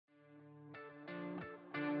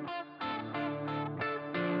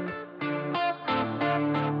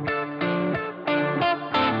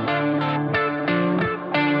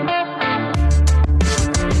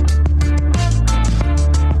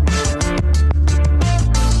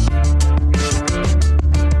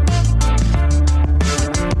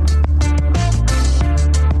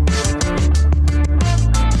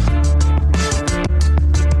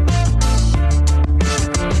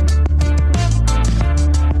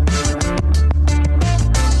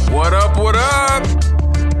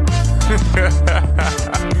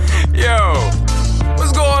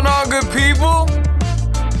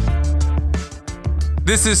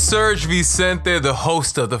This is Serg Vicente, the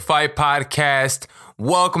host of the Fight Podcast.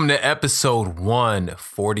 Welcome to episode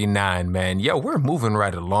 149, man. Yo, we're moving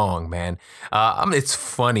right along, man. It's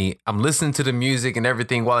funny. I'm listening to the music and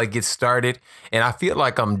everything while it gets started, and I feel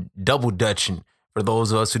like I'm double dutching. For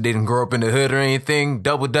those of us who didn't grow up in the hood or anything,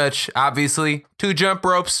 double dutch, obviously, 2 jump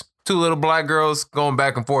ropes, 2 little black girls going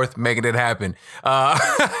back and forth, making it happen.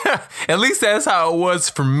 At least that's how it was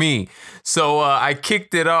for me. So I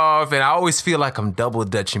kicked it off, and I always feel like I'm double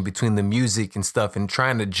dutching between the music and stuff and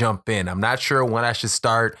trying to jump in. I'm not sure when I should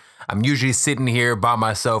start. I'm usually sitting here by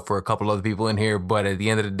myself or a couple other people in here, but at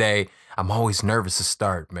the end of the day, I'm always nervous to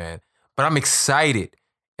start, man. But I'm excited.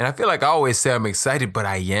 And I feel like I always say I'm excited, but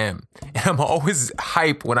I am. And I'm always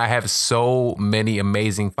hyped when I have so many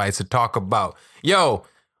amazing fights to talk about. Yo,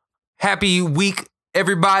 happy week,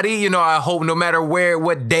 everybody. You know, I hope no matter where,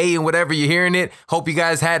 what day and whatever you're hearing it, hope you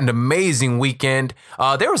guys had an amazing weekend.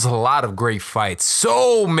 There was a lot of great fights.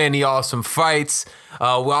 So many awesome fights.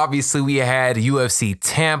 Obviously, we had UFC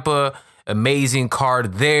Tampa, amazing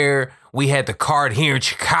card there. We had the card here in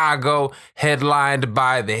Chicago, headlined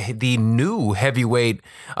by the new heavyweight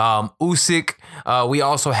Usek. We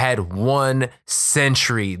also had One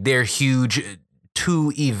Century, their huge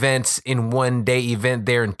 2 events in one day event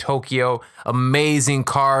there in Tokyo. Amazing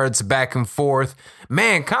cards back and forth.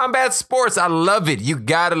 Man, combat sports, I love it. You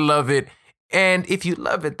gotta love it. And if you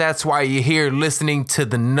love it, that's why you're here listening to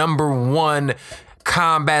the #1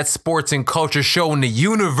 combat sports and culture show in the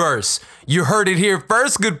universe. You heard it here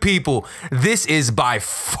first, good people. This is by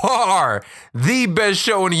far the best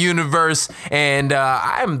show in the universe, and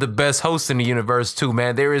I am the best host in the universe too,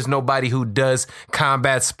 man. There is nobody who does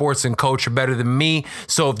combat sports and culture better than me.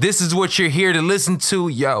 So if this is what you're here to listen to,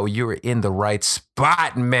 yo, you're in the right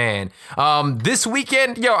spot, man. This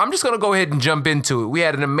weekend, yo, I'm just gonna go ahead and jump into it. We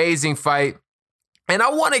had an amazing fight, and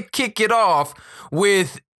I want to kick it off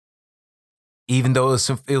with, even though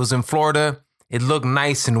it was in Florida, it looked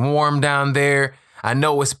nice and warm down there. I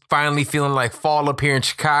know it's finally feeling like fall up here in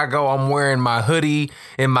Chicago. I'm wearing my hoodie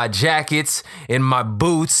and my jackets and my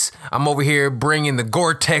boots. I'm over here bringing the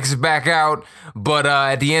Gore-Tex back out. But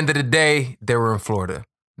at the end of the day, they were in Florida.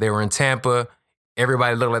 They were in Tampa.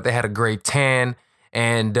 Everybody looked like they had a great tan.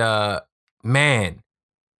 And man,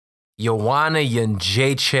 Joanna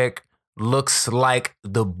Jędrzejczyk looks like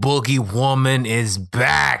the Boogie Woman is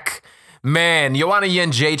back. Man, Joanna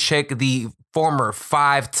Jędrzejczyk, the former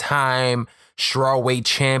 5-time strawweight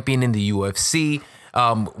champion in the UFC,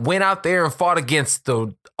 went out there and fought against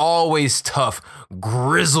the always tough,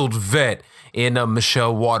 grizzled vet in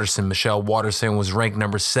Michelle Waterson. Michelle Waterson was ranked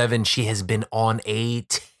number 7. She has been on a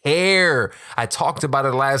tear. I talked about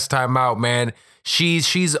it last time out, man.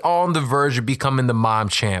 She's on the verge of becoming the mom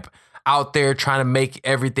champ. Out there trying to make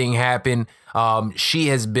everything happen. She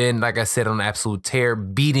has been, like I said, on an absolute tear,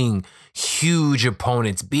 beating huge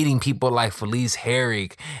opponents, beating people like Felice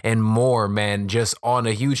Herrig and more, man, just on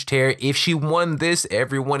a huge tear. If she won this,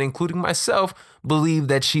 everyone, including myself, believed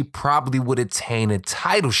that she probably would attain a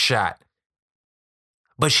title shot.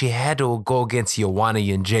 But she had to go against Joanna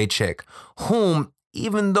Jędrzejczyk, whom,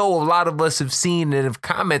 even though a lot of us have seen and have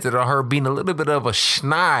commented on her being a little bit of a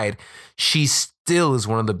schneid, she still is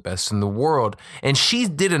one of the best in the world. And she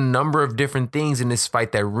did a number of different things in this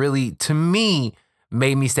fight that really, to me,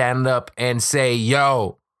 made me stand up and say,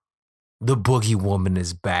 yo, the Boogie Woman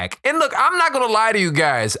is back. And look, I'm not going to lie to you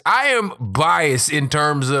guys. I am biased in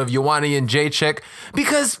terms of Joanna Jędrzejczyk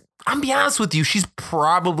because, I'm be honest with you, she's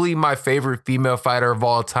probably my favorite female fighter of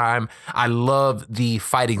all time. I love the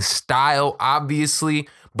fighting style, obviously,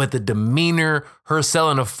 but the demeanor, her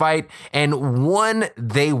selling a fight, and when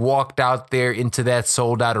they walked out there into that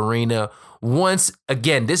sold-out arena, once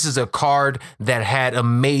again, this is a card that had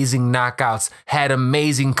amazing knockouts, had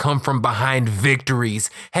amazing come-from-behind victories,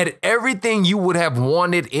 had everything you would have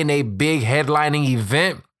wanted in a big headlining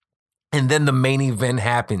event, and then the main event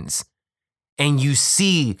happens, and you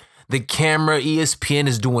see the camera, ESPN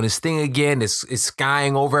is doing his thing again. It's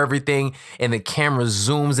skying over everything. And the camera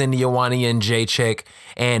zooms into Joanna Jędrzejczyk.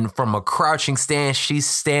 And from a crouching stance, she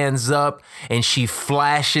stands up and she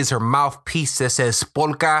flashes her mouthpiece that says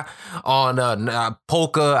polka on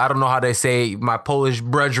polka. I don't know how they say, my Polish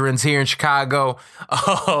brethrens here in Chicago.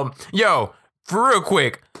 Yo, for real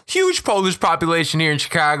quick, huge Polish population here in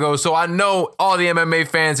Chicago, so I know all the MMA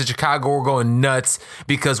fans in Chicago were going nuts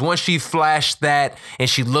because once she flashed that and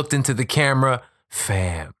she looked into the camera,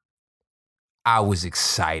 fam, I was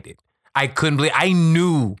excited. I couldn't believe, I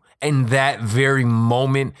knew in that very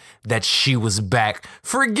moment that she was back.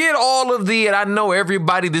 Forget all of and I know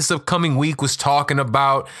everybody this upcoming week was talking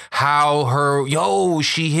about how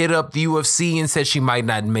she hit up the UFC and said she might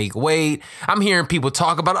not make weight. I'm hearing people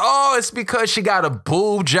talk about, it's because she got a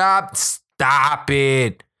boob job. Stop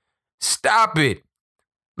it. Stop it.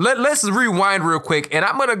 Let's rewind real quick, and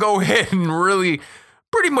I'm going to go ahead and really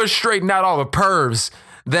pretty much straighten out all the pervs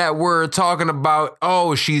that were talking about,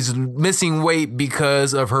 she's missing weight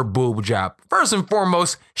because of her boob job. First and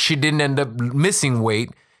foremost, she didn't end up missing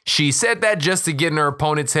weight. She said that just to get in her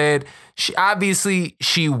opponent's head. She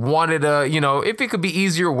wanted if it could be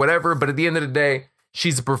easier or whatever, but at the end of the day,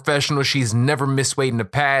 she's a professional. She's never missed weight in the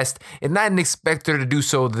past, and I didn't expect her to do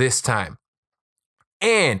so this time.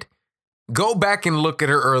 And go back and look at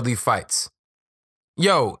her early fights.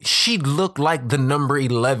 She looked like the number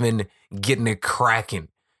 11 getting it cracking.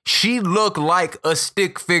 She looked like a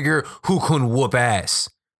stick figure who can whoop ass.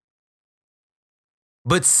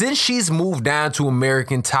 But since she's moved down to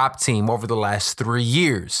American Top Team over the last 3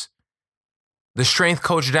 years, the strength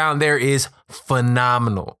coach down there is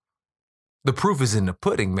phenomenal. The proof is in the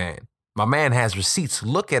pudding, man. My man has receipts.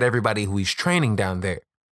 Look at everybody who he's training down there.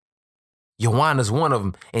 Joanna's one of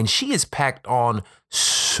them, and she is packed on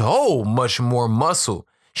so much more muscle.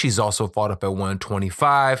 She's also fought up at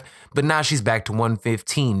 125, but now she's back to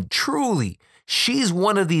 115. Truly, she's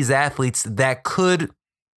one of these athletes that could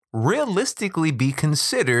realistically be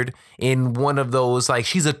considered in one of those,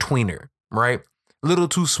 she's a tweener, right? Little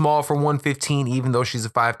too small for 115, even though she's a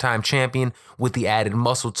 5-time champion with the added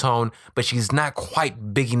muscle tone, but she's not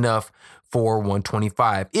quite big enough for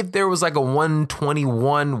 125. If there was a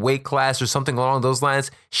 121 weight class or something along those lines,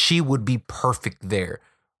 she would be perfect there.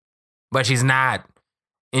 But she's not.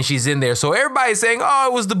 And she's in there. So everybody's saying,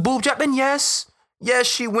 it was the boob job. And yes,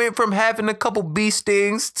 she went from having a couple bee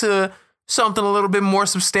stings to something a little bit more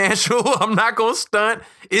substantial. I'm not going to stunt.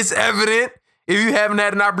 It's evident. If you haven't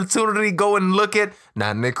had an opportunity, go and look at,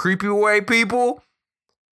 not in a creepy way, people,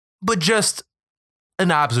 but just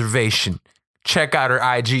an observation. Check out her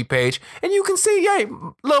IG page, and you can see,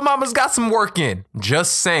 Lil Mama's got some work in.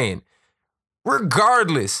 Just saying.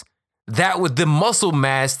 Regardless, that with the muscle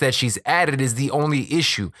mass that she's added is the only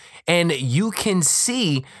issue. And you can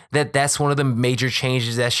see that that's one of the major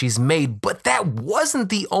changes that she's made. But that wasn't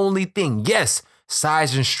the only thing. Yes,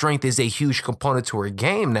 size and strength is a huge component to her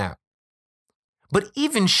game now. But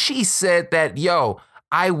even she said that,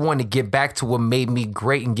 I want to get back to what made me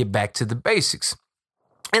great and get back to the basics.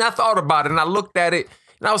 And I thought about it and I looked at it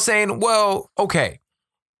and I was saying, well, okay.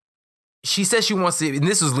 She said she wants to, and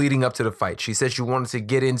this was leading up to the fight. She said she wanted to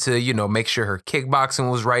get into, make sure her kickboxing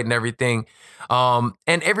was right and everything. And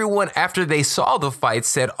everyone after they saw the fight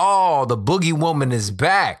said, the Boogie Woman is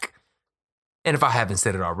back. And if I haven't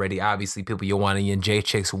said it already, obviously people, Joanna and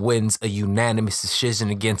Jacek wins a unanimous decision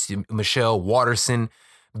against Michelle Waterson.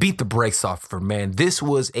 Beat the brakes off of her, man. This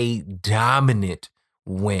was a dominant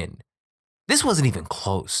win. This wasn't even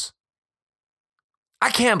close.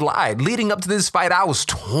 I can't lie. Leading up to this fight, I was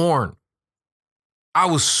torn. I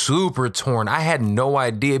was super torn. I had no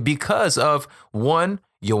idea because of, one,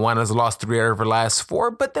 Joanna's lost 3 out of her last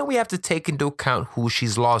 4, but then we have to take into account who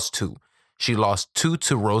she's lost to. She lost 2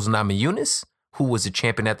 to Rose Namajunas, who was the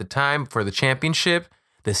champion at the time for the championship.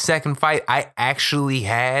 The second fight, I actually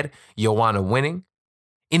had Joanna winning.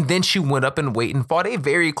 And then she went up in weight and fought a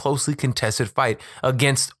very closely contested fight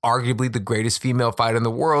against arguably the greatest female fighter in the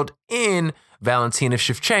world in Valentina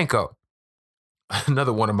Shevchenko.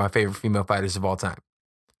 Another one of my favorite female fighters of all time.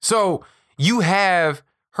 So you have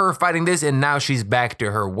her fighting this, and now she's back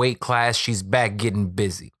to her weight class. She's back getting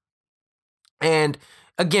busy. And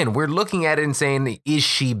again, we're looking at it and saying, is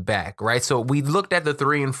she back, right? So we looked at the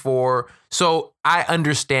 3 and 4. So I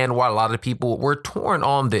understand why a lot of people were torn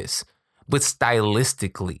on this. But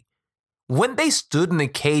stylistically, when they stood in the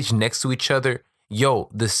cage next to each other,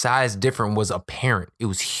 the size difference was apparent. It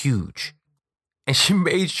was huge. And she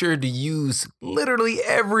made sure to use literally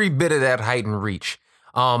every bit of that height and reach.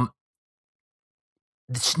 Not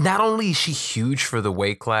only is she huge for the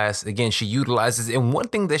weight class, again, she utilizes, and one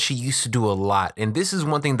thing that she used to do a lot, and this is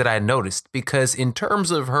one thing that I noticed, because in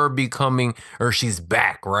terms of her becoming, or she's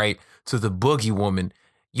back, right, to the Boogie Woman,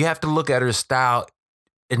 you have to look at her style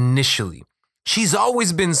initially. She's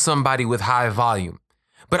always been somebody with high volume,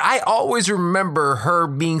 but I always remember her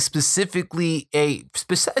being specifically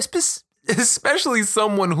especially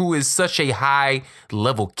someone who is such a high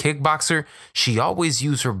level kickboxer. She always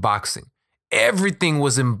used her boxing. Everything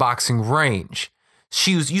was in boxing range.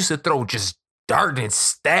 She used to throw just darting and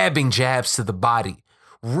stabbing jabs to the body,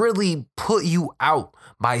 really put you out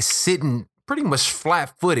by sitting pretty much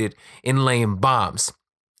flat-footed and laying bombs.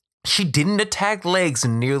 She didn't attack legs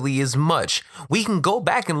nearly as much. We can go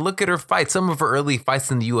back and look at her fights, some of her early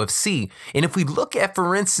fights in the UFC. And if we look at,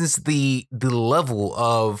 for instance, the level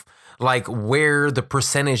of like where the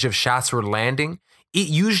percentage of shots were landing, it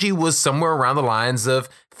usually was somewhere around the lines of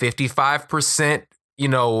 55%,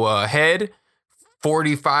 head,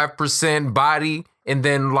 45% body, and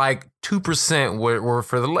then like 2% were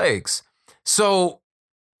for the legs. So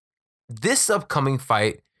this upcoming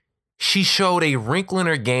fight, she showed a wrinkle in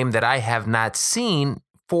her game that I have not seen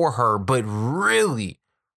for her, but really,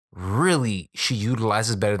 really, she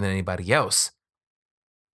utilizes better than anybody else.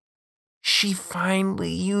 She finally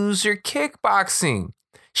used her kickboxing.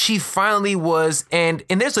 She finally was, and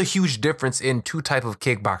there's a huge difference in two type of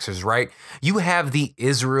kickboxers, right? You have the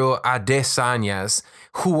Israel Adesanyas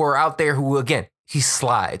who are out there who, again, he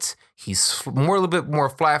slides. He's a little bit more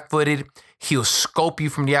flat-footed. He'll scope you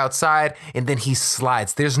from the outside, and then he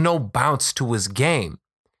slides. There's no bounce to his game.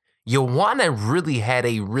 Joanna really had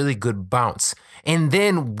a really good bounce. And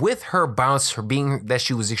then with her bounce, her being that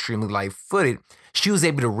she was extremely light-footed, she was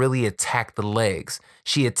able to really attack the legs.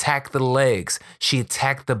 She attacked the legs. She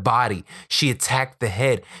attacked the body. She attacked the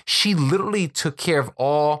head. She literally took care of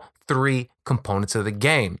all three components of the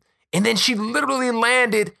game. And then she literally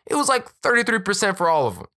landed, it was like 33% for all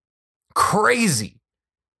of them. Crazy.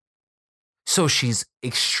 So she's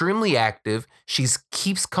extremely active. She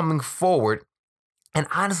keeps coming forward. And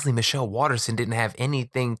honestly, Michelle Waterson didn't have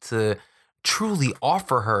anything to truly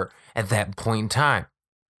offer her at that point in time.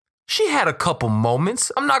 She had a couple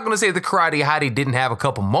moments. I'm not going to say the Karate Hottie didn't have a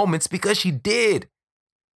couple moments because she did.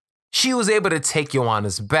 She was able to take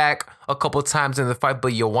Joanna's back a couple times in the fight,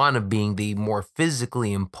 but Joanna, being the more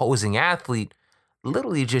physically imposing athlete,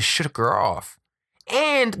 literally just shook her off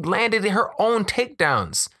and landed her own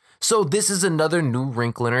takedowns. So this is another new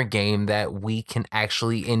wrinkle in her game that we can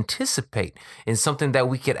actually anticipate and something that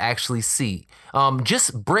we could actually see.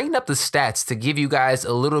 Just bringing up the stats to give you guys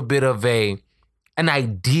a little bit of an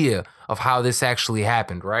idea of how this actually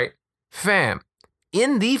happened, right? Fam,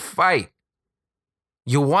 in the fight,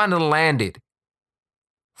 Joanna landed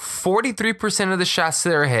 43% of the shots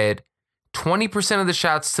to her head, 20% of the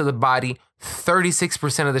shots to the body,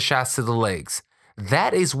 36% of the shots to the legs.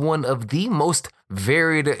 That is one of the most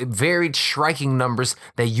varied striking numbers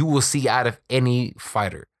that you will see out of any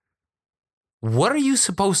fighter. What are you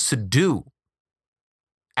supposed to do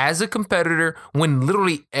as a competitor when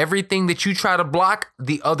literally everything that you try to block,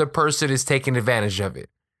 the other person is taking advantage of it?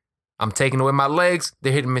 I'm taking away my legs,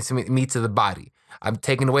 they're hitting me to the body. I'm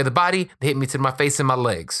taking away the body, they hit me to my face and my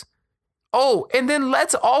legs. Oh, and then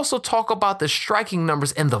let's also talk about the striking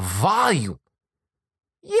numbers and the volume.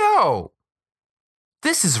 Yo,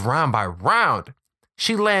 this is round by round.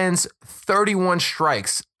 She lands 31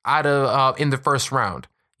 strikes out of in the first round.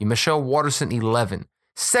 Michelle Waterson 11.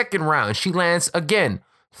 Second round, she lands again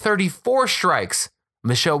 34 strikes.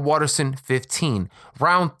 Michelle Waterson 15.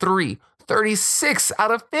 Round 3, 36 out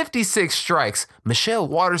of 56 strikes. Michelle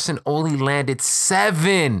Waterson only landed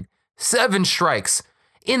 7 strikes.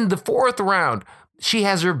 In the fourth round, she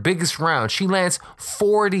has her biggest round. She lands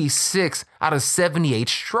 46 out of 78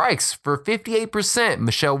 strikes for 58%.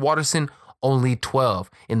 Michelle Waterson only 12.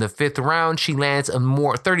 In the fifth round, she lands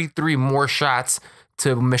 33 more shots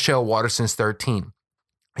to Michelle Waterson's 13.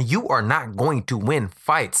 You are not going to win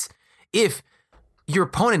fights if your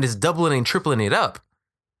opponent is doubling and tripling it up.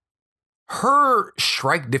 Her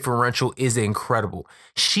strike differential is incredible.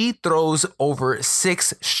 She throws over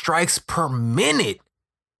 6 strikes per minute.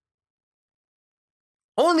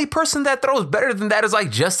 Only person that throws better than that is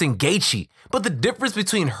like Justin Gaethje. But the difference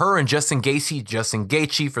between her and Justin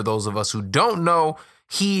Gaethje, for those of us who don't know,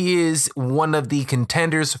 he is one of the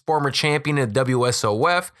contenders, former champion in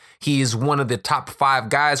WSOF. He is one of the top 5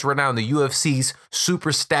 guys right now in the UFC's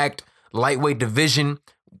super stacked lightweight division.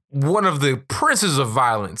 One of the princes of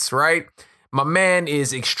violence, right? My man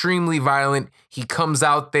is extremely violent. He comes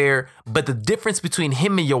out there, but the difference between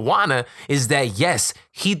him and Joanna is that, yes,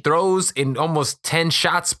 he throws in almost 10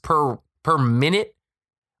 shots per minute,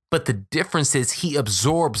 but the difference is he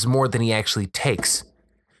absorbs more than he actually takes.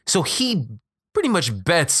 So he pretty much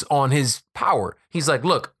bets on his power. He's like,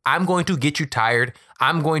 look, I'm going to get you tired.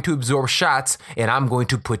 I'm going to absorb shots, and I'm going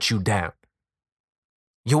to put you down.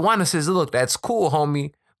 Joanna says, look, that's cool,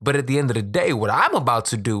 homie. But at the end of the day, what I'm about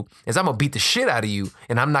to do is I'm going to beat the shit out of you,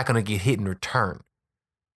 and I'm not going to get hit in return.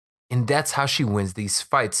 And that's how she wins these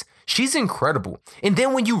fights. She's incredible. And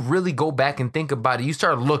then when you really go back and think about it, you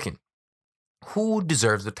start looking, who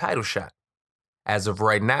deserves the title shot? As of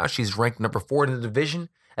right now, she's ranked number 4 in the division.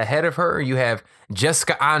 Ahead of her, you have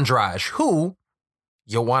Jessica Andrade, who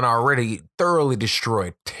Joanna already thoroughly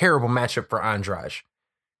destroyed. Terrible matchup for Andrade.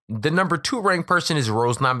 The number 2 ranked person is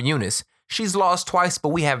Rose Namajunas. She's lost twice, but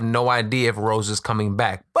we have no idea if Rose is coming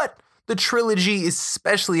back. But the trilogy,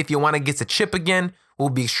 especially if Joanna gets a chip again, will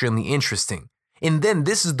be extremely interesting. And then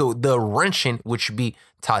this is the wrenching, which would be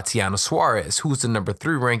Tatiana Suarez, who's the number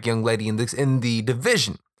 3 ranked young lady in the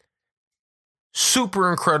division.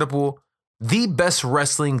 Super incredible. The best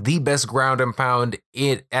wrestling, the best ground and pound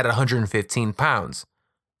at 115 pounds.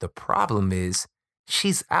 The problem is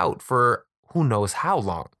she's out for who knows how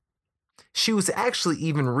long. She was actually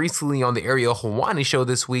even recently on the Ariel Helwani show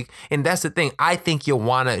this week, and that's the thing. I think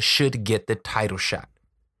Joanna should get the title shot.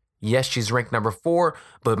 Yes, she's ranked number 4,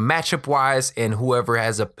 but matchup-wise and whoever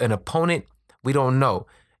has an opponent, we don't know.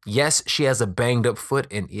 Yes, she has a banged-up foot,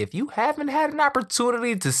 and if you haven't had an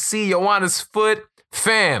opportunity to see Joanna's foot,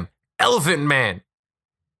 fam, Elephant Man.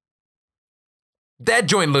 That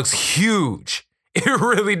joint looks huge. It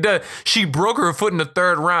really does. She broke her foot in the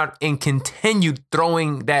 3rd round and continued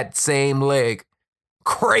throwing that same leg.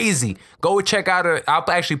 Crazy. Go check out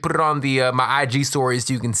I'll actually put it on the my IG stories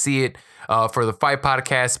so you can see it for the Fight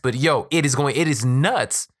Podcast. But yo, it is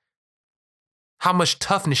nuts how much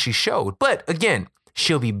toughness she showed. But again,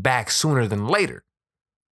 she'll be back sooner than later.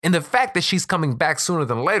 And the fact that she's coming back sooner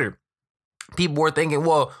than later, people were thinking,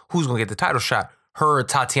 well, who's going to get the title shot? Her or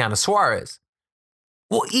Tatiana Suarez?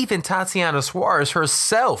 Well, even Tatiana Suarez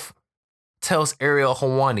herself tells Ariel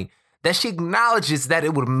Helwani that she acknowledges that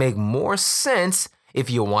it would make more sense if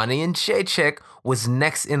Joanna Jędrzejczyk was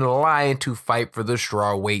next in line to fight for the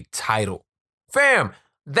strawweight title. Fam,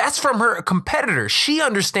 that's from her competitor. She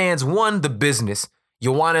understands, the business.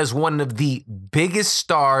 Joanna is one of the biggest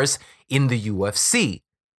stars in the UFC.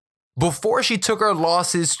 Before she took her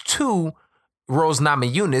losses to Rose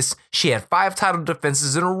Namajunas, she had 5 title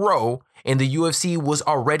defenses in a row, and the UFC was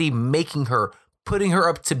already putting her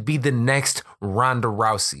up to be the next Ronda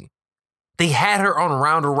Rousey. They had her on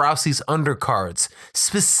Ronda Rousey's undercards,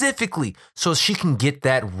 specifically so she can get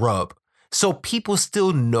that rub. So people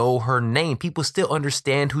still know her name. People still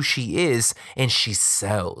understand who she is, and she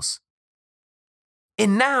sells.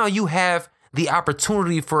 And now you have the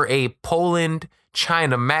opportunity for a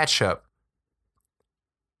Poland-China matchup.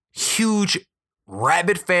 Huge,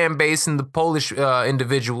 rabid fan base in the Polish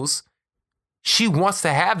individuals. She wants to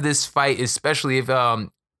have this fight, especially if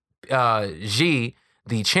G,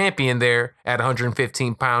 the champion there at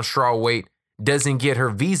 115 pounds strawweight, doesn't get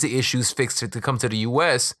her visa issues fixed to come to the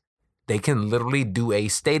U.S. They can literally do a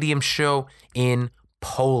stadium show in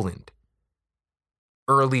Poland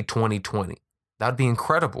early 2020. That'd be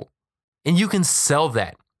incredible. And you can sell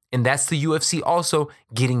that. And that's the UFC also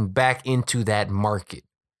getting back into that market.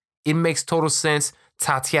 It makes total sense.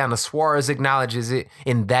 Tatiana Suarez acknowledges it,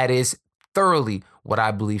 and that is thoroughly what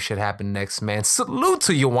I believe should happen next, man. Salute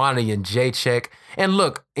to Joanna Jędrzejczyk. And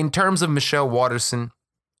look, in terms of Michelle Waterson,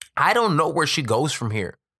 I don't know where she goes from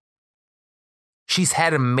here. She's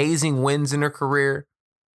had amazing wins in her career.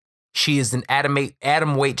 She is an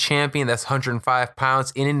atom weight champion that's 105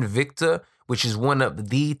 pounds in Invicta, which is one of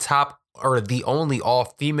the top or the only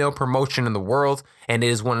all-female promotion in the world, and it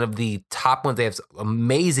is one of the top ones. They have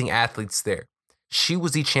amazing athletes there. She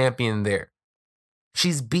was the champion there.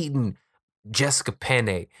 She's beaten Jessica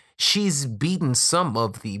Penne. She's beaten some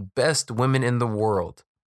of the best women in the world.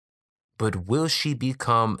 But will she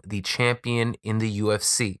become the champion in the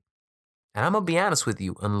UFC? And I'm going to be honest with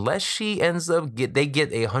you, unless she ends up, they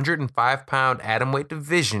get a 105-pound atomweight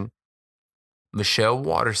division, Michelle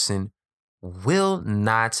Waterson will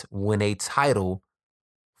not win a title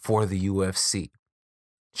for the UFC.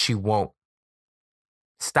 She won't.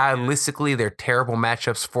 Stylistically, they're terrible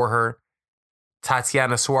matchups for her.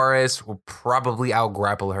 Tatiana Suarez will probably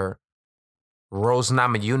out-grapple her. Rose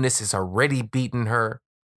Namajunas has already beaten her.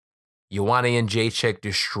 Joanna Jędrzejczyk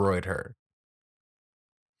destroyed her.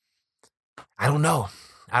 I don't know.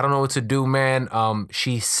 I don't know what to do, man.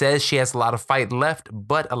 She says she has a lot of fight left,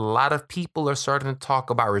 but a lot of people are starting to talk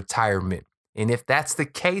about retirement. And if that's the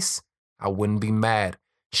case, I wouldn't be mad.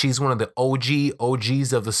 She's one of the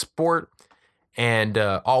OGs of the sport. And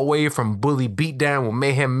all the way from Bully Beatdown with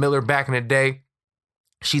Mayhem Miller back in the day,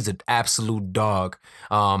 she's an absolute dog.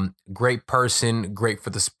 Great person, great for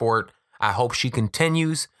the sport. I hope she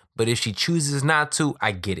continues, but if she chooses not to,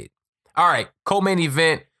 I get it. All right, co-main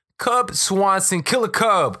event, Cub Swanson, Killer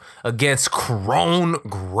Cub against Kron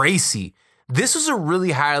Gracie. This was a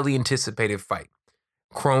really highly anticipated fight.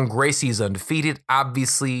 Kron Gracie is undefeated.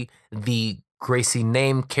 Obviously, the Gracie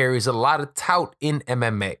name carries a lot of tout in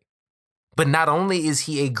MMA. But not only is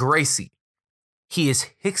he a Gracie, he is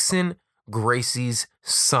Rickson Gracie's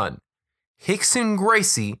son. Rickson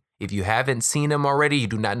Gracie, if you haven't seen him already, you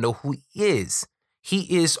do not know who he is.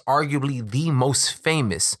 He is arguably the most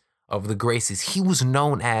famous of the Gracies. He was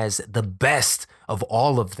known as the best of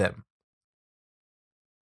all of them.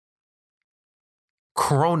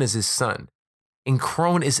 Kron is his son, and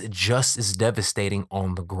Kron is just as devastating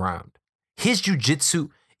on the ground. His jiu-jitsu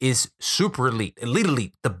is super elite,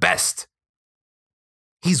 elite, the best.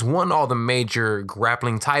 He's won all the major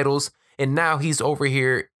grappling titles, and now he's over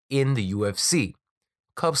here in the UFC.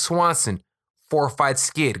 Cub Swanson, 4-fight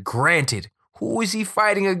skid. Granted, who is he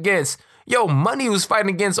fighting against? Yo, Money was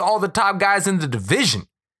fighting against all the top guys in the division.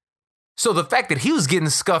 So the fact that he was getting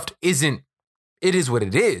scuffed it is what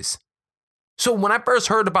it is. So when I first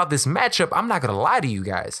heard about this matchup, I'm not going to lie to you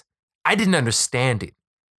guys, I didn't understand it.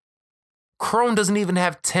 Kron doesn't even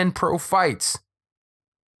have 10 pro fights.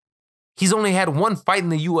 He's only had 1 fight in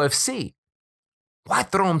the UFC. Why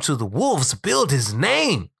throw him to the wolves? Build his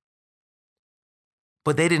name.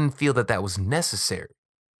 But they didn't feel that was necessary.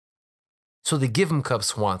 So they give him Cub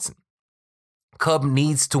Swanson. Cub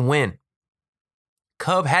needs to win.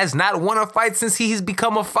 Cub has not won a fight since he's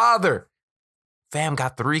become a father. Fam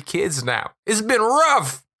got 3 kids now. It's been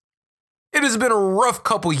rough. It has been a rough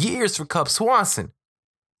couple years for Cub Swanson.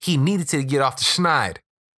 He needed to get off the schneid.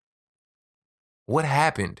 What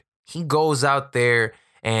happened? He goes out there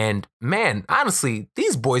and, man, honestly,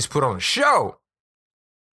 these boys put on a show.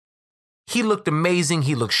 He looked amazing.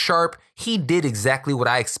 He looked sharp. He did exactly what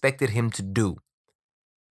I expected him to do.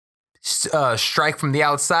 Strike from the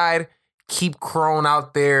outside, keep Kron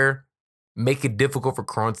out there, make it difficult for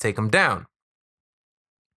Kron to take him down.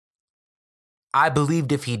 I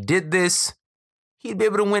believed if he did this, he'd be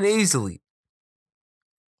able to win easily.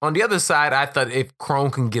 On the other side, I thought if Kron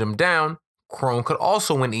can get him down, Kron could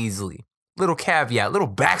also win easily. Little caveat, little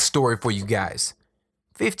backstory for you guys.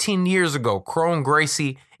 15 years ago, Kron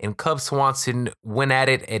Gracie and Cub Swanson went at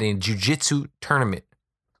it at a jiu-jitsu tournament.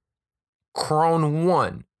 Kron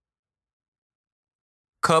won.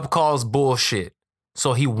 Cub calls bullshit.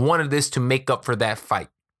 So he wanted this to make up for that fight.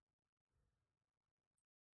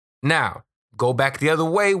 Now, go back the other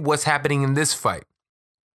way. What's happening in this fight?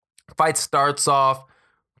 Fight starts off.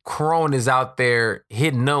 Kron is out there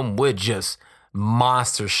hitting them with just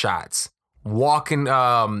monster shots. Walking,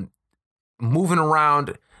 moving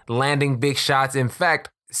around, landing big shots. In fact,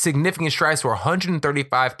 significant strikes were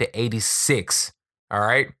 135 to 86. All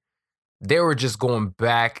right. They were just going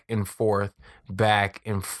back and forth, back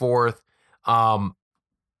and forth. Cub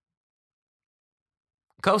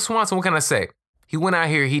Swanson, what can I say? He went out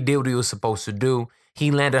here, he did what he was supposed to do. He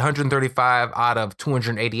landed 135 out of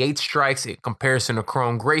 288 strikes in comparison to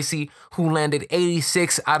Kron Gracie, who landed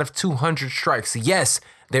 86 out of 200 strikes. Yes,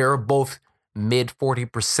 they are both mid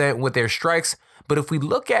 40% with their strikes. But if we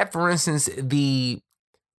look at, for instance, the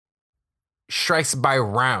strikes by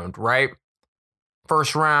round, right?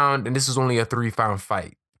 First round, and this is only a 3-round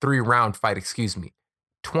fight,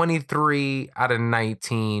 23 out of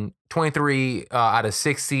 19, 23 out of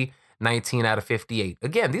 60, 19 out of 58.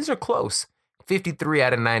 Again, these are close. 53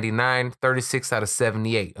 out of 99, 36 out of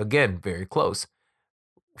 78. Again, very close.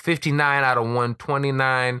 59 out of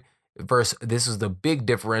 129 versus, this is the big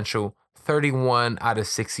differential, 31 out of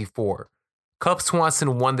 64. Cub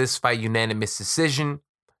Swanson won this fight unanimous decision.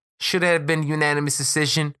 Should it have been unanimous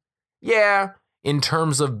decision? Yeah. In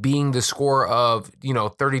terms of being the score of,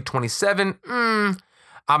 30-27,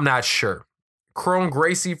 I'm not sure. Kron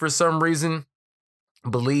Gracie, for some reason,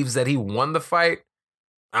 believes that he won the fight.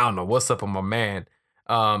 I don't know what's up with my man.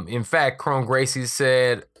 In fact, Kron Gracie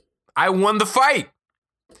said, I won the fight.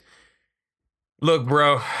 Look,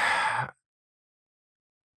 bro,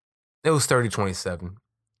 it was 30-27.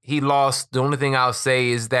 He lost. The only thing I'll say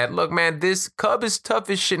is that, look, man, this Cub is tough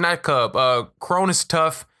as shit. Not Cub. Kron is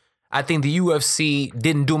tough. I think the UFC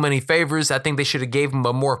didn't do him any favors. I think they should have gave him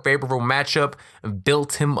a more favorable matchup and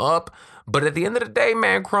built him up. But at the end of the day,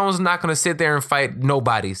 man, Kron's not going to sit there and fight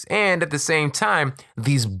nobodies. And at the same time,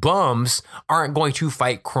 these bums aren't going to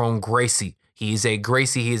fight Kron Gracie. He's a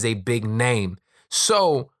Gracie. He is a big name.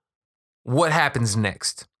 So what happens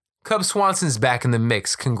next? Cub Swanson's back in the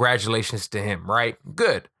mix. Congratulations to him, right?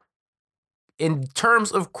 Good. In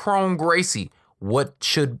terms of Kron Gracie, what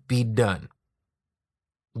should be done?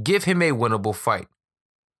 Give him a winnable fight.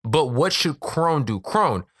 But what should Kron do?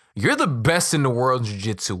 Kron, you're the best in the world in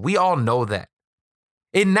jiu-jitsu. We all know that.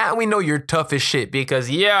 And now we know you're tough as shit because,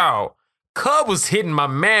 Cub was hitting my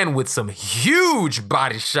man with some huge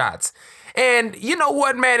body shots. And you know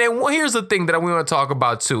what, man? And here's the thing that we want to talk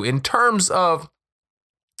about too. In terms of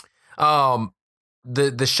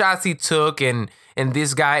the shots he took and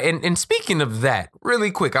this guy. And speaking of that, really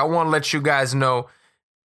quick, I want to let you guys know,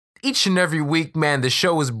 each and every week, man, the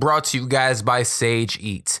show is brought to you guys by Sage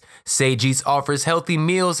Eats. Sage Eats offers healthy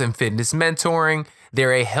meals and fitness mentoring.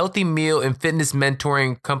 They're a healthy meal and fitness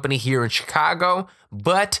mentoring company here in Chicago,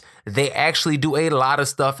 but they actually do a lot of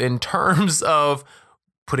stuff in terms of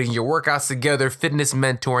putting your workouts together, fitness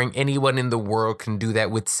mentoring. Anyone in the world can do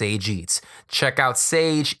that with Sage Eats. Check out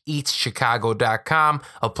SageEatsChicago.com.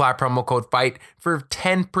 Apply promo code FIGHT for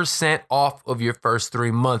 10% off of your first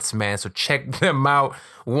 3 months, man. So check them out.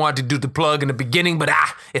 Wanted to do the plug in the beginning, but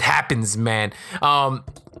it happens, man.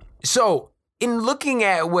 So in looking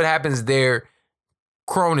at what happens there,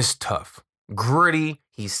 Crone is tough, gritty.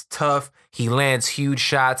 He's tough. He lands huge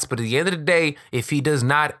shots. But at the end of the day, if he does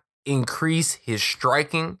not increase his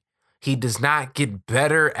striking, he does not get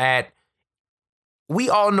better at, we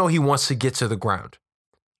all know he wants to get to the ground.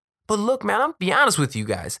 But look, man, I'm be honest with you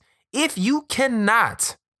guys. If you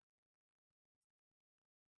cannot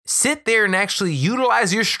sit there and actually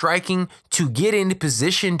utilize your striking to get into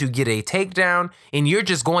position to get a takedown, and you're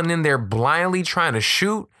just going in there blindly trying to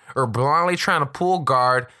shoot or blindly trying to pull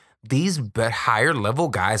guard, these higher level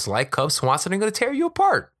guys like Cub Swanson are going to tear you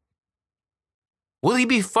apart. Will he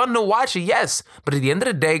be fun to watch? Yes. But at the end of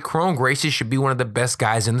the day, Crone Gracie should be one of the best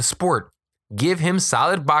guys in the sport. Give him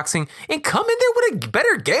solid boxing and come in there with a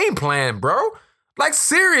better game plan, bro. Like,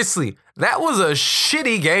 seriously, that was a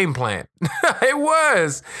shitty game plan. It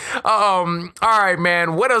was. All right,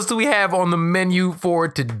 man. What else do we have on the menu for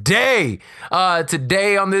today?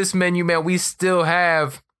 Today on this menu, man, we still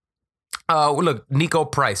have, look, Nico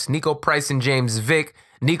Price and James Vick.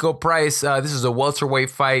 Nico Price, this is a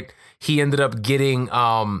welterweight fight. He ended up getting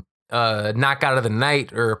knockout of the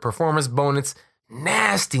night or a performance bonus.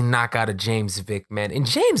 Nasty knockout of James Vick, man. And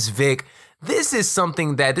James Vick, this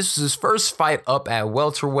was his first fight up at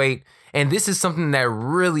welterweight. And this is something that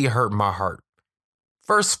really hurt my heart.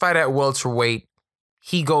 First fight at welterweight,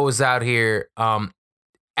 he goes out here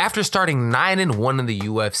after starting 9-1 in the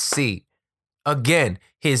UFC. Again,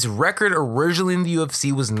 his record originally in the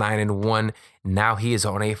UFC was 9-1. Now he is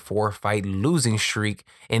on a 4-fight losing streak,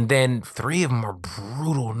 and then 3 of them are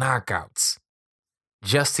brutal knockouts.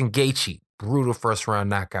 Justin Gaethje, brutal first-round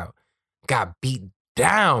knockout. Got beat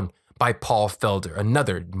down by Paul Felder,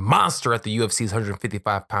 another monster at the UFC's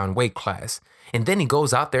 155-pound weight class. And then he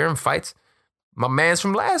goes out there and fights my mans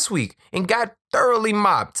from last week and got thoroughly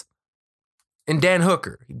mopped. And Dan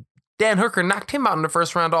Hooker knocked him out in the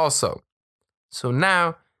first round also. So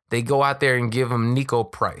now they go out there and give him Nico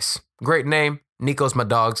Price. Great name. Nico's my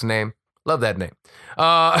dog's name. Love that name.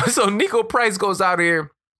 So Nico Price goes out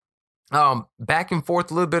here, back and forth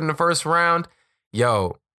a little bit in the first round.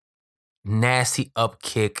 Yo, nasty up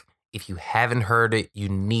kick. If you haven't heard it, you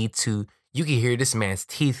need to. You can hear this man's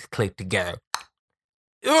teeth click together.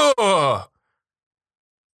 Ugh.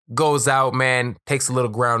 Goes out, man. Takes a little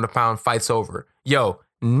ground and pound. Fights over. Yo,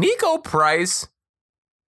 Nico Price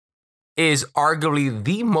is arguably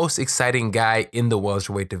the most exciting guy in the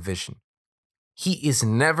welterweight division. He is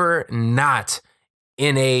never not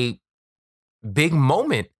in a big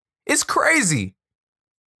moment. It's crazy.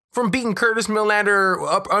 From beating Curtis Millender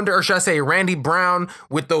up under, or should I say Randy Brown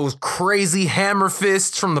with those crazy hammer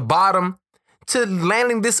fists from the bottom, to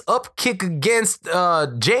landing this up kick against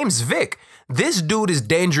James Vick. This dude is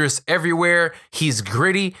dangerous everywhere. He's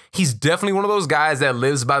gritty. He's definitely one of those guys that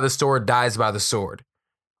lives by the sword, dies by the sword.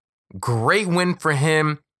 Great win for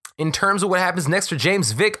him. In terms of what happens next for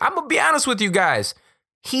James Vick, I'm going to be honest with you guys.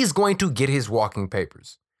 He's going to get his walking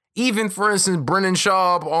papers. Even, for instance, Brennan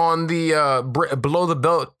Schaub on the Below the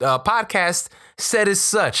Belt podcast said as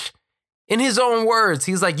such. In his own words,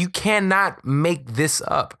 he's like, you cannot make this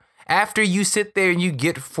up. After you sit there and you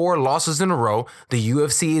get 4 losses in a row, the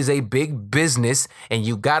UFC is a big business, and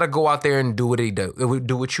you got to go out there and do what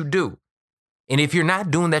you do. And if you're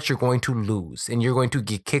not doing that, you're going to lose and you're going to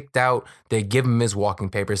get kicked out. They give him his walking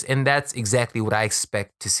papers. And that's exactly what I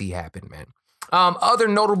expect to see happen, man. Other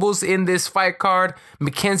notables in this fight card,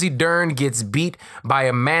 Mackenzie Dern gets beat by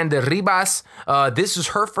Amanda Ribas. This is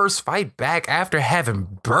her first fight back after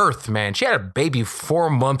having birth, man. She had a baby 4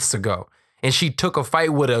 months ago, and she took a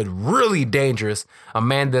fight with a really dangerous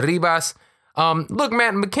Amanda Ribas. Look,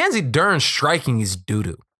 man, Mackenzie Dern's striking is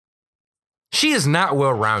doo-doo. She is not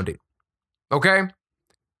well-rounded, okay?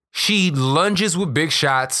 She lunges with big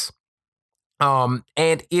shots,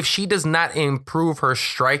 and if she does not improve her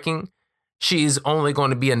striking, she is only going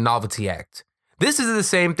to be a novelty act. This is the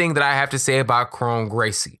same thing that I have to say about Crone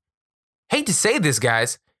Gracie. Hate to say this,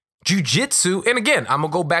 guys. Jiu-jitsu, and again, I'm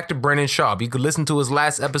going to go back to Brennan Schaub. You could listen to his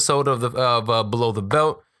last episode of Below the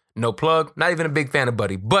Belt. No plug. Not even a big fan of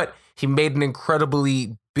Buddy. But he made an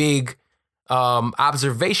incredibly big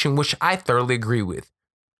observation, which I thoroughly agree with.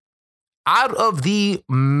 out of the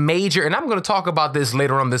major, and I'm going to talk about this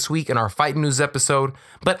later on this week in our fight news episode,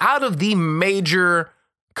 but out of the major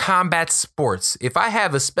combat sports, if I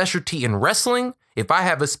have a specialty in wrestling, if I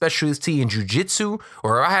have a specialty in jiu-jitsu,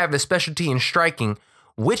 or I have a specialty in striking,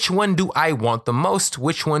 which one do I want the most?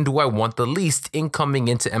 Which one do I want the least in coming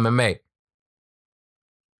into MMA?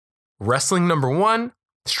 Wrestling number 1,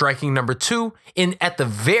 striking number 2, and at the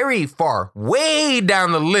very far, way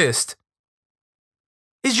down the list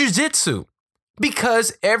is jiu-jitsu.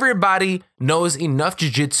 Because everybody knows enough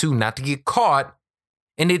jiu-jitsu not to get caught.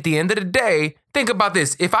 And at the end of the day, think about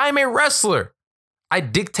this. If I'm a wrestler, I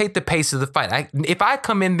dictate the pace of the fight. If I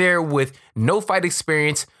come in there with no fight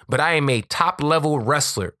experience, but I am a top-level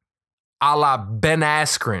wrestler, a la Ben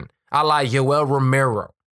Askren, a la Yoel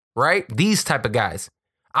Romero, right? These type of guys.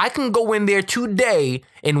 I can go in there today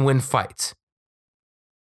and win fights.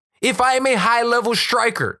 If I am a high-level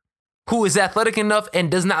striker who is athletic enough and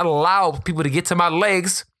does not allow people to get to my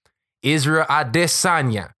legs, Israel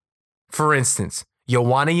Adesanya, for instance,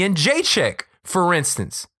 Joanna Jędrzejczyk, for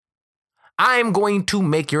instance, I am going to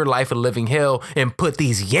make your life a living hell and put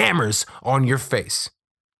these yammers on your face.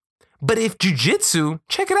 But if jiu-jitsu,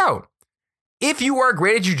 check it out. If you are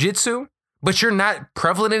great at jiu-jitsu, but you're not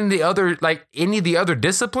prevalent in the other, like any of the other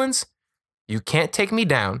disciplines, you can't take me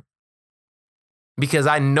down because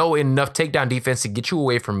I know enough takedown defense to get you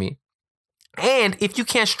away from me. And if you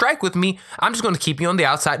can't strike with me, I'm just going to keep you on the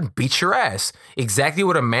outside and beat your ass. Exactly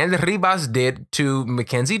what Amanda Ribas did to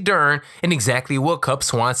Mackenzie Dern and exactly what Cub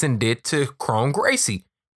Swanson did to Chrome Gracie.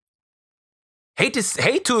 Hate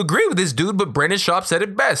to agree with this dude, but Brendan Schaub said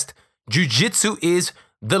it best. Jiu-jitsu is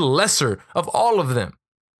the lesser of all of them.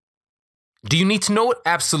 Do you need to know it?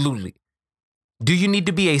 Absolutely. Do you need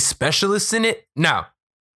to be a specialist in it? No,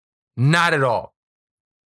 not at all.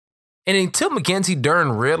 And until Mackenzie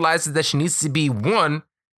Dern realizes that she needs to be, 1,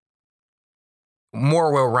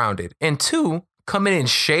 more well-rounded, and 2, coming in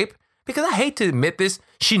shape, because I hate to admit this,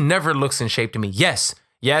 she never looks in shape to me. Yes,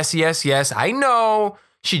 I know.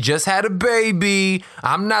 She just had a baby.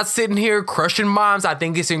 I'm not sitting here crushing moms. I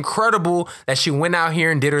think it's incredible that she went out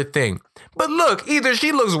here and did her thing. But look, either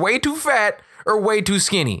she looks way too fat or way too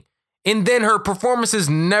skinny. And then her performances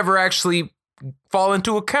never actually fall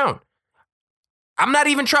into account. I'm not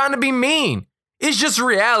even trying to be mean. It's just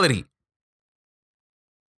reality.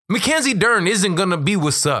 Mackenzie Dern isn't going to be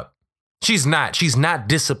what's up. She's not. She's not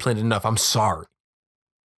disciplined enough. I'm sorry.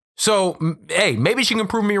 So, hey, maybe she can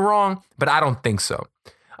prove me wrong, but I don't think so.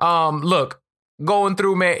 Look, going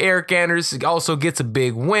through, man, Eric Anders also gets a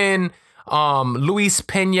big win. Luis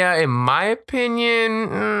Pena, in my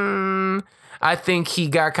opinion, I think he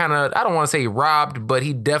got kind of, I don't want to say robbed, but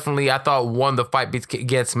he definitely, I thought, won the fight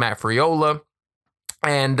against Matt Friola.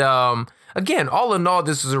 And again, all in all,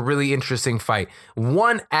 this was a really interesting fight.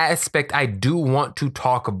 One aspect I do want to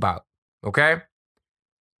talk about, okay,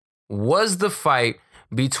 was the fight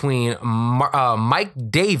between Mike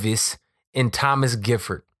Davis and Thomas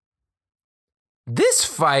Gifford. This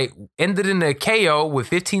fight ended in a KO with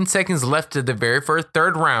 15 seconds left to the very first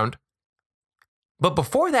third round. But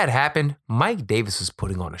before that happened, Mike Davis was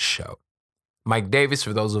putting on a show. Mike Davis,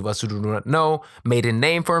 for those of us who do not know, made a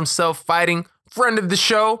name for himself fighting friend of the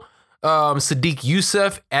show, Sadiq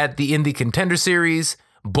Youssef in the Contender Series.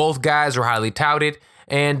 Both guys were highly touted.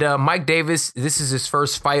 And Mike Davis, this is his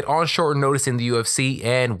first fight on short notice in the UFC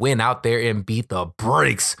and went out there and beat the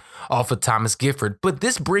brakes off of Thomas Gifford. But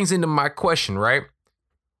this brings into my question, right?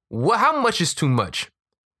 How much is too much?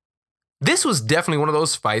 This was definitely one of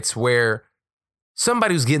those fights where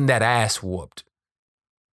somebody was getting that ass whooped.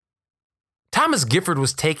 Thomas Gifford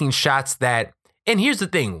was taking shots that, and here's the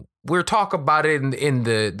thing, we're talking about it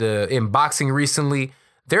in boxing recently.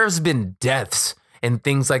 There's been deaths and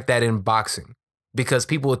things like that in boxing because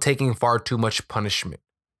people are taking far too much punishment.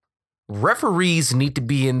 Referees need to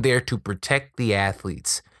be in there to protect the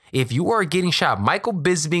athletes. If you are getting shot, Michael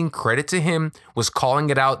Bisping, credit to him, was calling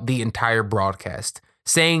it out the entire broadcast,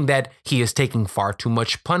 saying that he is taking far too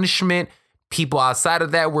much punishment. People outside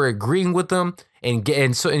of that were agreeing with him, and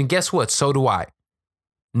guess what? So do I.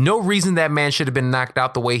 No reason that man should have been knocked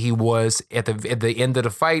out the way he was at the end of the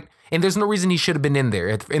fight, and there's no reason he should have been in there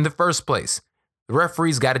in the first place. The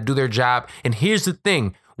referees got to do their job, and here's the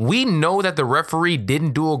thing. We know that the referee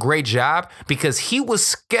didn't do a great job because he was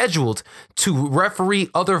scheduled to referee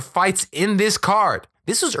other fights in this card.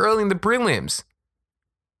 This was early in the prelims.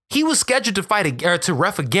 He was scheduled to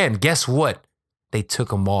ref again. Guess what? They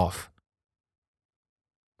took him off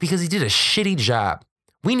because he did a shitty job.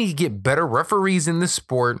 We need to get better referees in this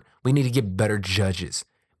sport. We need to get better judges.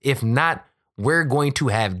 If not, we're going to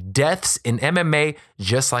have deaths in MMA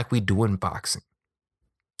just like we do in boxing.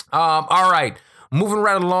 All right. Moving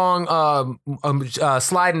right along,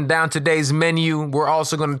 sliding down today's menu, we're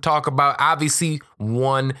also going to talk about, obviously,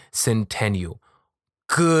 one Centennial.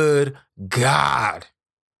 Good God.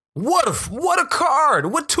 What a card.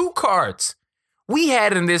 What two cards. We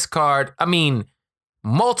had in this card,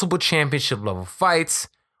 multiple championship level fights.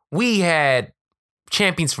 We had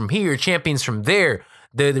champions from here, champions from there.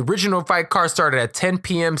 The original fight card started at 10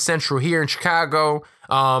 p.m. Central here in Chicago,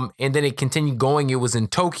 and then it continued going. It was in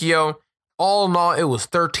Tokyo. All in all, it was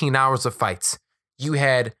 13 hours of fights. You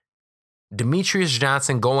had Demetrius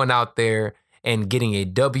Johnson going out there and getting a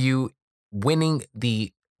W, winning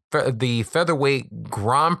the featherweight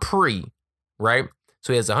Grand Prix, right?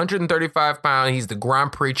 So he has 135 pounds. He's the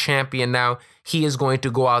Grand Prix champion now. He is going to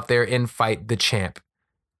go out there and fight the champ.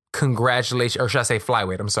 Congratulations, or should I say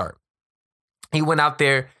flyweight? I'm sorry. He went out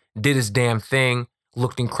there, did his damn thing,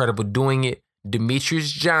 looked incredible doing it.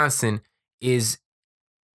 Demetrius Johnson is,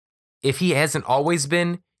 if he hasn't always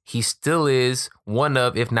been, he still is one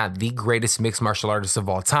of, if not the greatest mixed martial artist of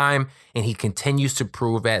all time, and he continues to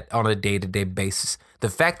prove that on a day-to-day basis. The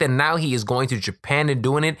fact that now he is going to Japan and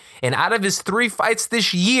doing it, and out of his 3 fights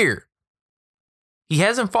this year, he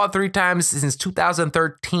hasn't fought 3 times since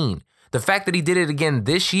 2013. The fact that he did it again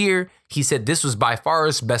this year, he said this was by far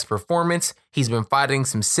his best performance. He's been fighting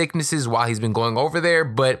some sicknesses while he's been going over there,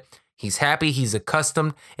 but he's happy, he's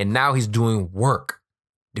accustomed, and now he's doing work.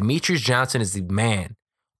 Demetrius Johnson is the man.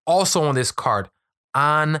 Also on this card,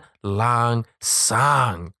 An Lang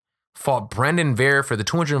Sang fought Brendan Vera for the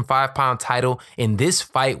 205-pound title, and this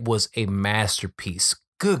fight was a masterpiece.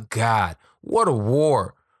 Good God, what a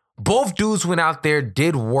war. Both dudes went out there,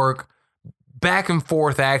 did work, back and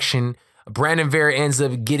forth action. Brandon Vera ends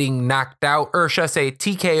up getting knocked out, or should I say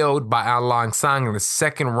TKO'd by An Lang Sang in the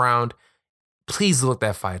second round. Please look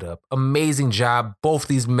that fight up. Amazing job. Both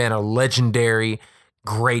these men are legendary.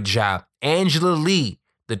 Great job. Angela Lee,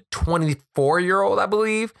 the 24-year-old, I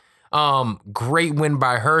believe. Great win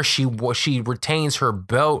by her. She retains her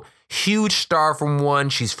belt. Huge star from one.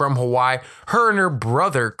 She's from Hawaii. Her and her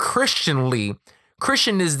brother, Christian Lee.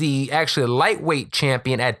 Christian is the actually lightweight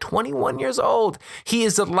champion at 21 years old. He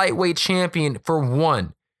is the lightweight champion for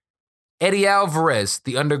one. Eddie Alvarez,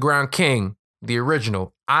 the Underground King, the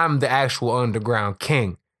original. I'm the actual Underground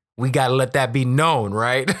King. We got to let that be known,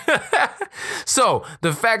 right? So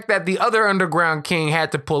the fact that the other Underground King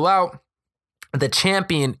had to pull out, the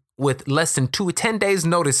champion with less than 10 days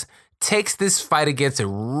notice takes this fight against a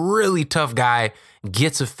really tough guy,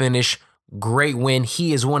 gets a finish. Great win.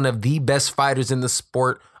 He is one of the best fighters in the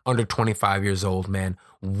sport under 25 years old, man.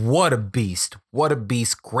 What a beast. What a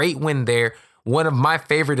beast. Great win there. One of my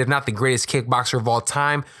favorite, if not the greatest kickboxer of all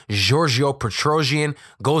time, Giorgio Petrosian,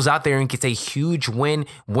 goes out there and gets a huge win,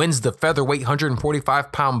 wins the featherweight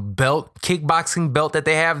 145-pound belt, kickboxing belt that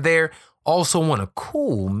they have there. Also won a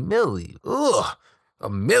cool milli. Ugh. A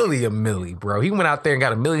milli, bro. He went out there and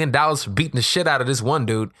got $1 million for beating the shit out of this one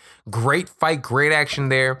dude. Great fight, great action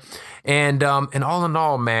there. And all in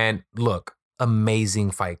all, man, look, amazing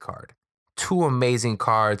fight card. 2 amazing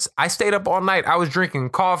cards. I stayed up all night. I was drinking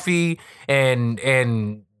coffee and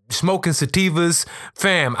smoking sativas.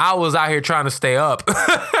 Fam, I was out here trying to stay up.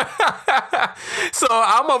 So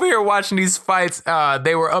I'm over here watching these fights.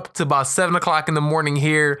 They were up to about 7 o'clock in the morning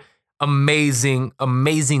here. Amazing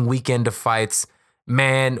weekend of fights.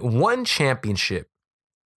 Man, one championship.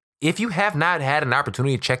 If you have not had an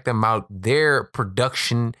opportunity to check them out, their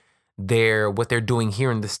production, what they're doing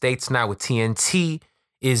here in the States now with TNT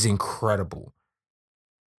is incredible.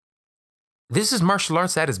 This is martial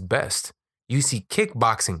arts at its best. You see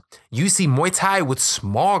kickboxing. You see Muay Thai with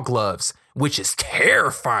small gloves, which is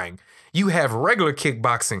terrifying. You have regular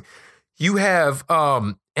kickboxing. You have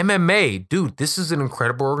MMA. Dude, this is an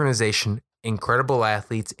incredible organization. Incredible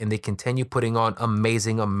athletes, and they continue putting on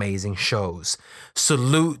amazing shows.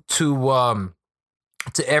 Salute to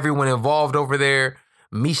everyone involved over there.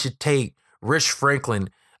 Misha Tate, Rich Franklin,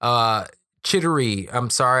 Chittery. I'm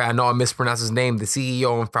sorry, I know I mispronounced his name. The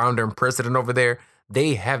CEO and founder and president over there.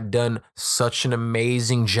 They have done such an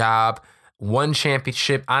amazing job. One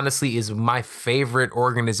championship, honestly, is my favorite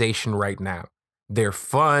organization right now. They're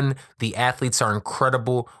fun. The athletes are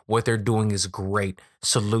incredible. What they're doing is great.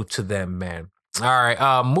 Salute to them, man. All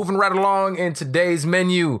right, moving right along in today's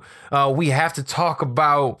menu, we have to talk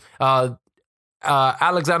about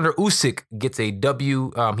Alexander Usek gets a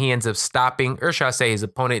W. He ends up stopping, or should I say his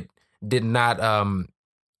opponent did not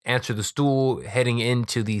answer the stool heading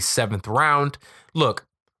into the 7th round. Look,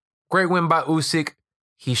 great win by Usek.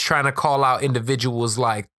 He's trying to call out individuals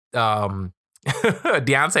like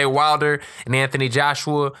Deontay Wilder and Anthony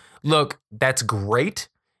Joshua. Look, that's great.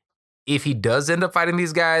 if he does end up fighting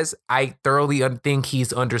these guys, I thoroughly think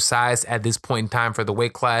he's undersized at this point in time for the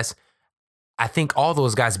weight class. I think all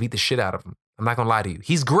those guys beat the shit out of him. I'm not going to lie to you.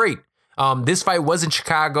 He's great. This fight was in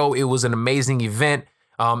Chicago. It was an amazing event.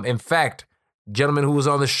 In fact, gentleman who was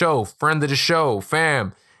on the show, friend of the show,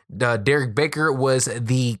 fam, Derek Baker was a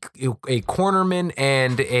cornerman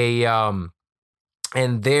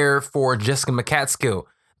and there for Jessica McCaskill,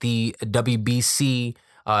 the WBC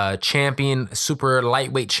champion, super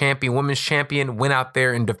lightweight champion, women's champion, went out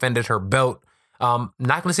there and defended her belt. Not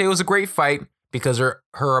going to say it was a great fight because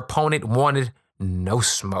her opponent wanted no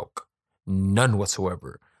smoke, none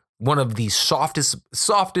whatsoever. One of the softest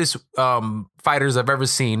fighters I've ever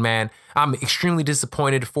seen, man. I'm extremely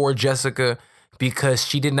disappointed for Jessica because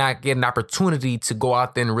she did not get an opportunity to go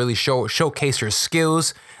out there and really showcase her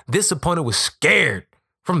skills. This opponent was scared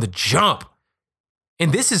from the jump.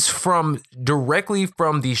 And this is directly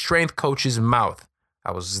from the strength coach's mouth.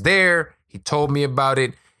 I was there. He told me about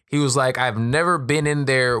it. He was like, I've never been in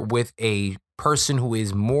there with a person who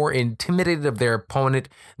is more intimidated of their opponent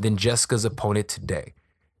than Jessica's opponent today.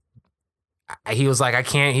 He was like, I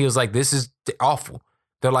can't. He was like, this is awful.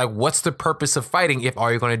 They're like, what's the purpose of fighting if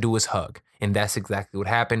all you're going to do is hug? And that's exactly what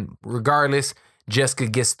happened. Regardless, Jessica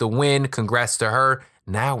gets the win. Congrats to her.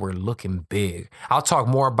 Now we're looking big. I'll talk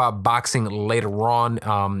more about boxing later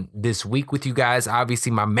on this week with you guys.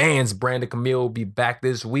 Obviously, my man's Brandon Camille will be back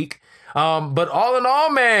this week. But all in all,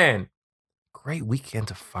 man, great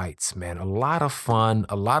weekend of fights, man. A lot of fun,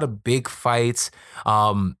 a lot of big fights.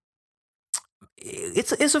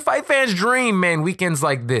 It's a fight fan's dream, man. Weekends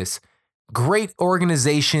like this. Great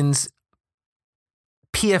organizations.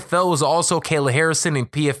 PFL was also Kayla Harrison,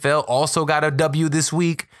 and PFL also got a W this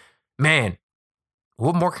week. Man,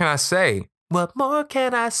 what more can I say? What more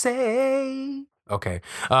can I say? Okay.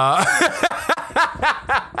 Yo,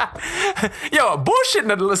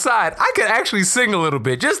 bullshitting aside, I could actually sing a little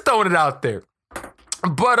bit. Just throwing it out there.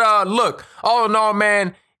 But look, all in all,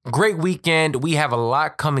 man, great weekend. We have a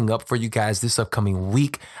lot coming up for you guys this upcoming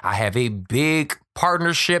week. I have a big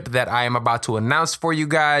partnership that I am about to announce for you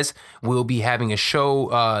guys. We'll be having a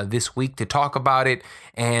show this week to talk about it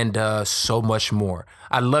and so much more.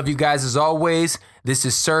 I love you guys as always. This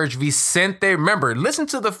is Serg Vicente. Remember, listen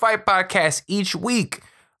to the Fight Podcast each week.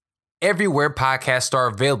 Everywhere podcasts are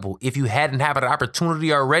available. If you hadn't had an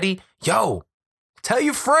opportunity already, yo, tell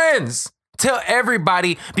your friends. Tell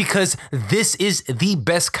everybody, because this is the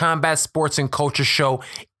best combat sports and culture show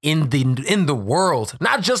in the world.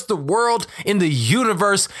 Not just the world, in the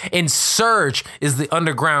universe. And Serg is the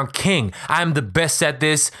underground king. I'm the best at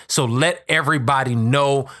this, so let everybody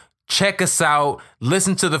know. Check us out.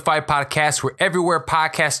 Listen to the Fight Podcast. We're everywhere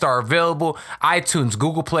podcasts are available. iTunes,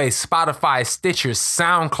 Google Play, Spotify, Stitcher,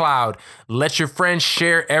 SoundCloud. Let your friends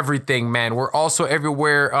share everything, man. We're also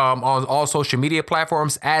everywhere on all social media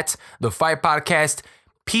platforms at the Fight Podcast.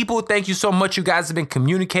 People, thank you so much. You guys have been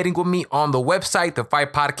communicating with me on the website,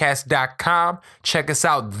 thefightpodcast.com. Check us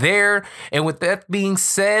out there. And with that being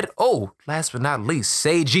said, last but not least,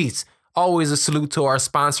 Sage Eats. Always a salute to our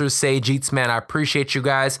sponsors, Sage Eats, man. I appreciate you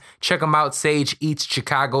guys. Check them out,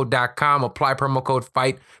 sageeatschicago.com. Apply promo code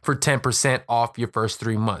FIGHT for 10% off your first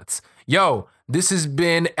 3 months. Yo, this has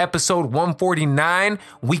been episode 149,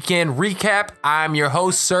 Weekend Recap. I'm your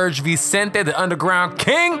host, Serg Vicente, the Underground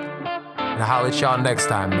King. And I'll holler at y'all next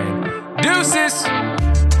time, man. Deuces!